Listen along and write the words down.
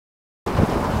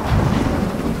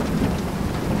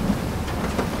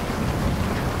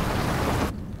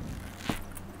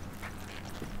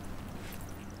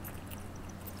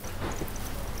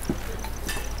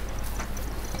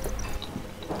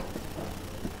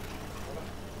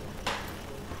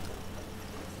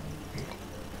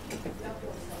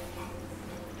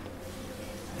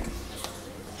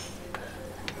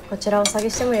こちらお下げ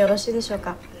してもよろしいでしょう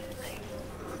か。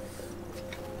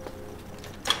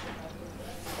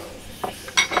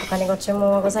他にご注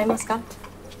文はございますか？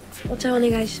お茶お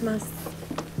願いします。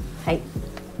はい。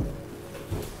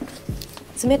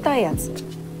冷たいやつ。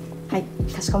はい、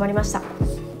かしこまりました。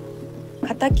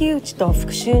敵討ちと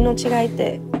復讐の違いっ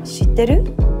て知って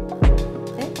る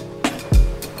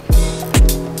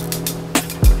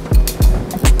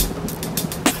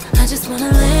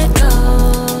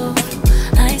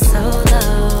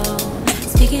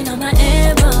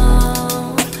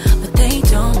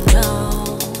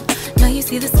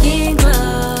？See the skin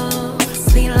glow,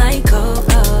 sweet like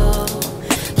cocoa.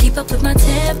 Keep up with my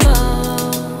tempo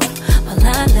while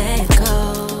I let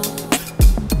go.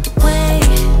 Wait,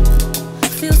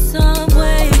 feel some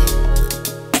way.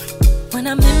 When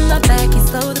I'm in my bag, you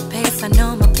slow the pace. I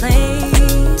know my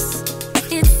place.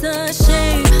 It's a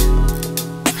shame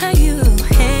how you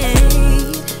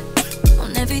hate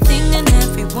on everything and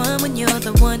everyone when you're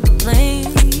the one to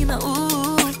blame.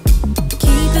 Ooh,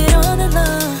 keep it on the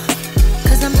low.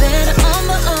 I'm better on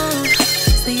my own,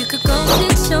 so you could go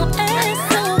sit your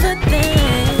ass over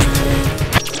there.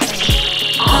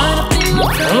 Caught up in my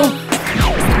phone,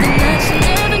 something that you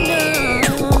never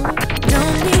know.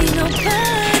 Don't need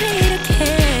nobody to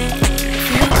care.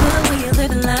 Feel good when you're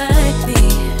living like me,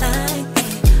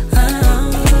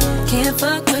 can't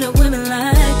fuck with a woman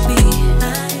like me,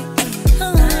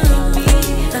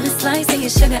 Let me slice of your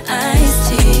sugar iced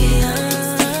tea.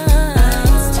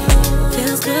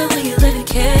 Feels good when you live it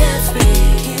carefree.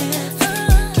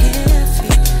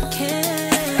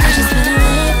 I just wanna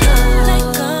let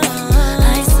go.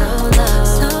 I so low,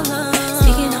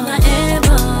 speaking on my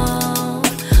ammo,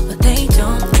 but they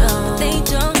don't know.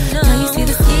 Now you see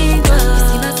the skin glow,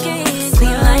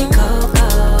 sweet like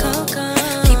cocoa.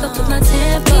 Keep up with my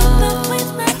tempo, while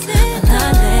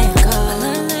I let go.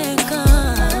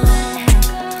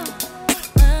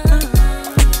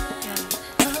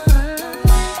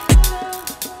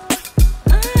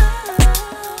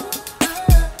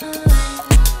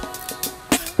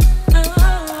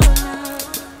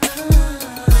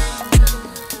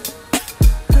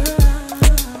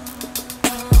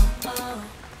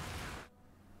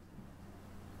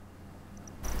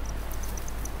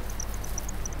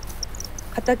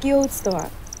敵を討つとは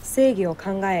正義を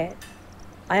考え、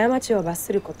過ちを罰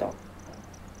すること。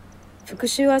復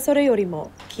讐はそれより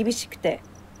も厳しくて、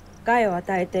害を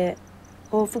与えて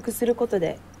報復すること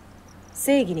で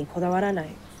正義にこだわらない。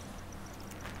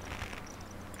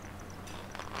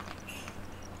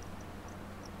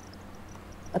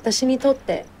私にとっ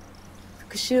て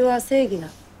復讐は正義な。